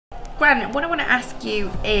Grant, what I want to ask you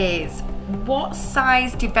is, what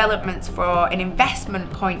size developments for an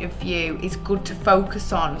investment point of view is good to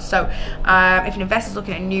focus on? So if an investor's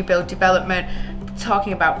looking at a new build development,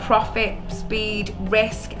 talking about profit, speed,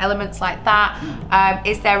 risk, elements like that,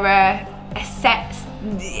 is there a set,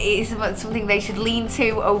 is something they should lean to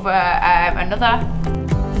over another?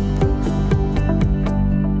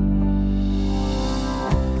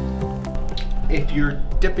 If you're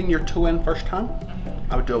dipping your toe in first time,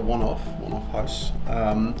 I would do a one-off house.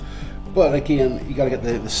 But again, you got to get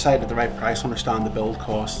the site at the right price, understand the build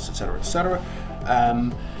costs, etc., etc.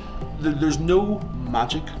 There's no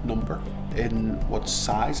magic number in what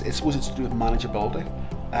size. I suppose it's to do with manageability.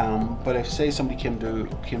 But if, say, somebody came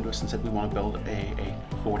to us and said we want to build a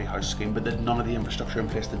 40 house scheme, but there's none of the infrastructure in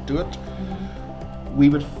place to do it, we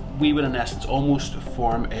would in essence almost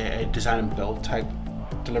form a design and build type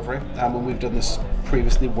delivery. And we've done this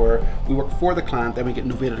previously, where we work for the client, then we get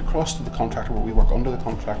novated across to the contractor, where we work under the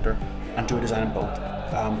contractor and do a design and build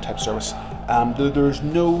type service. There's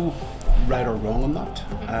no right or wrong on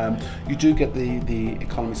that. You do get the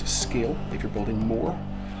economies of scale if you're building more,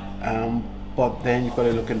 but then you've got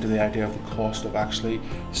to look into the idea of the cost of actually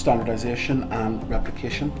standardization and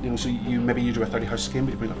replication. You know, so maybe you do a 30 house scheme,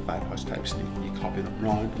 but you bring up 5 house types and you copy them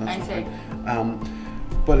around and that sort of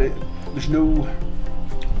thing. But there's no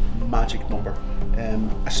magic number.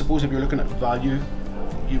 I suppose if you're looking at value,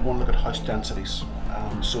 you want to look at house densities.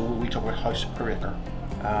 So we talk about house per acre,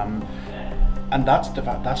 and that's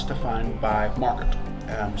defined by market.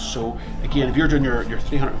 So again, if you're doing your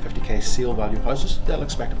 350k sale value houses, they'll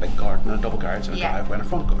expect a big garden and a double garage and a driveway and a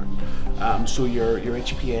front garden. So your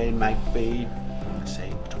HPA might be, let's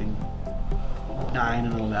say, between 9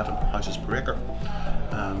 and 11 houses per acre.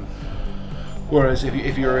 Whereas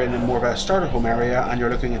if you're in more of a starter home area and you're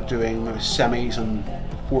looking at doing semis and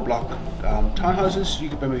 4-block townhouses, you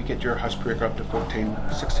could maybe get your house per acre up to 14,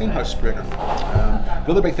 16 houses per acre.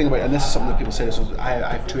 The other big thing about, and this is something that people say, is I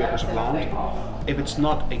have 2 acres of land. If it's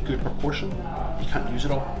not a good proportion, you can't use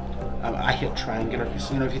it all. I hate triangular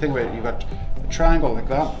pieces. You know, if you think about it, you've got a triangle like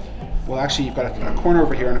that. Well, actually, you've got a corner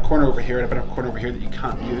over here and a corner over here and a bit of a corner over here that you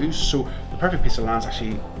can't use. So the perfect piece of land is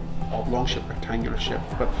actually oblong shape, rectangular shape.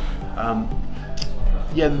 But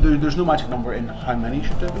yeah, there's no magic number in how many you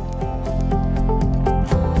should do.